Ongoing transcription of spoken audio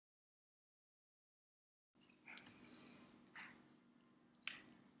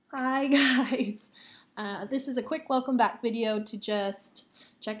Hi guys! This is a quick welcome back video to just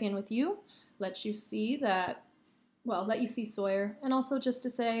check in with you, let you see that, let you see Sawyer, and also just to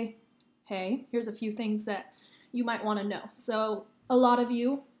say, hey, here's a few things that you might want to know. So a lot of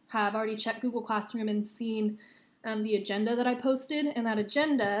you have already checked Google Classroom and seen the agenda that I posted, and that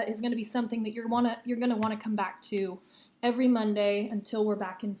agenda is going to be something that you're going to want to come back to every Monday until we're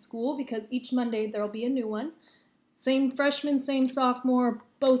back in school, because each Monday there will be a new one. Same freshman, same sophomore,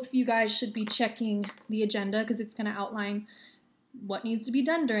 both of you guys should be checking the agenda because it's going to outline what needs to be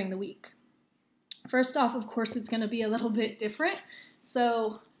done during the week. First off, of course, it's going to be a little bit different,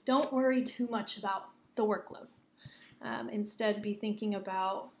 so don't worry too much about the workload. Instead, be thinking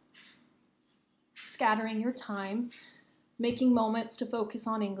about scattering your time, making moments to focus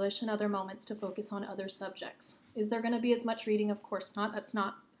on English and other moments to focus on other subjects. Is there going to be as much reading? Of course not. That's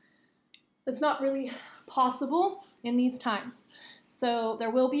not really possible in these times. So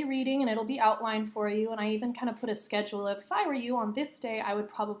there will be reading and it'll be outlined for you, and I even kind of put a schedule of, if I were you on this day, I would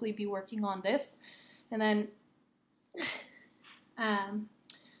probably be working on this. And then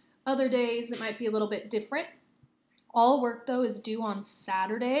other days it might be a little bit different. All work though is due on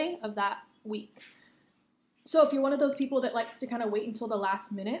Saturday of that week. So if you're one of those people that likes to kind of wait until the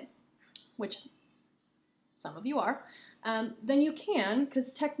last minute, which some of you are, then you can,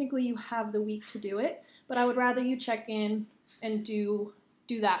 because technically you have the week to do it, but I would rather you check in and do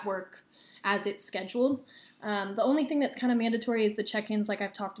that work as it's scheduled. The only thing that's kind of mandatory is the check-ins. Like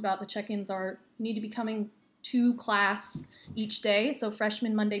I've talked about, the check-ins are, you need to be coming to class each day. So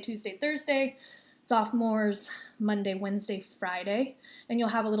freshmen, Monday, Tuesday, Thursday, sophomores, Monday, Wednesday, Friday, and you'll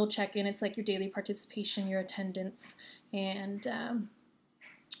have a little check-in. It's like your daily participation, your attendance, and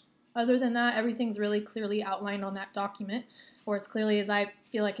other than that, everything's really clearly outlined on that document, or as clearly as I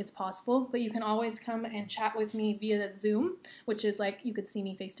feel like is possible. But you can always come and chat with me via Zoom, which is like you could see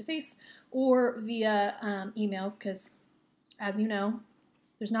me face to face, or via email, because as you know,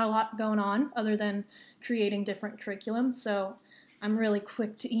 there's not a lot going on other than creating different curriculum. So I'm really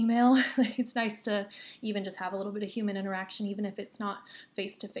quick to email. It's nice to even just have a little bit of human interaction, even if it's not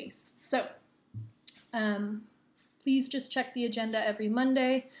face to face. So please just check the agenda every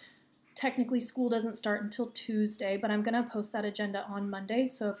Monday. Technically, school doesn't start until Tuesday, but I'm going to post that agenda on Monday.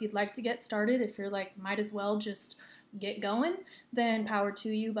 So if you'd like to get started, if you're like, might as well just get going, then power to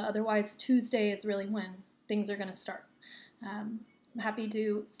you. But otherwise, Tuesday is really when things are going to start. I'm happy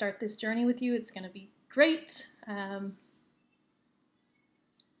to start this journey with you. It's going to be great. And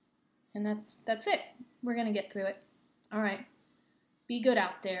that's it. We're going to get through it. All right. Be good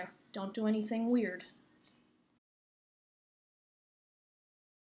out there. Don't do anything weird.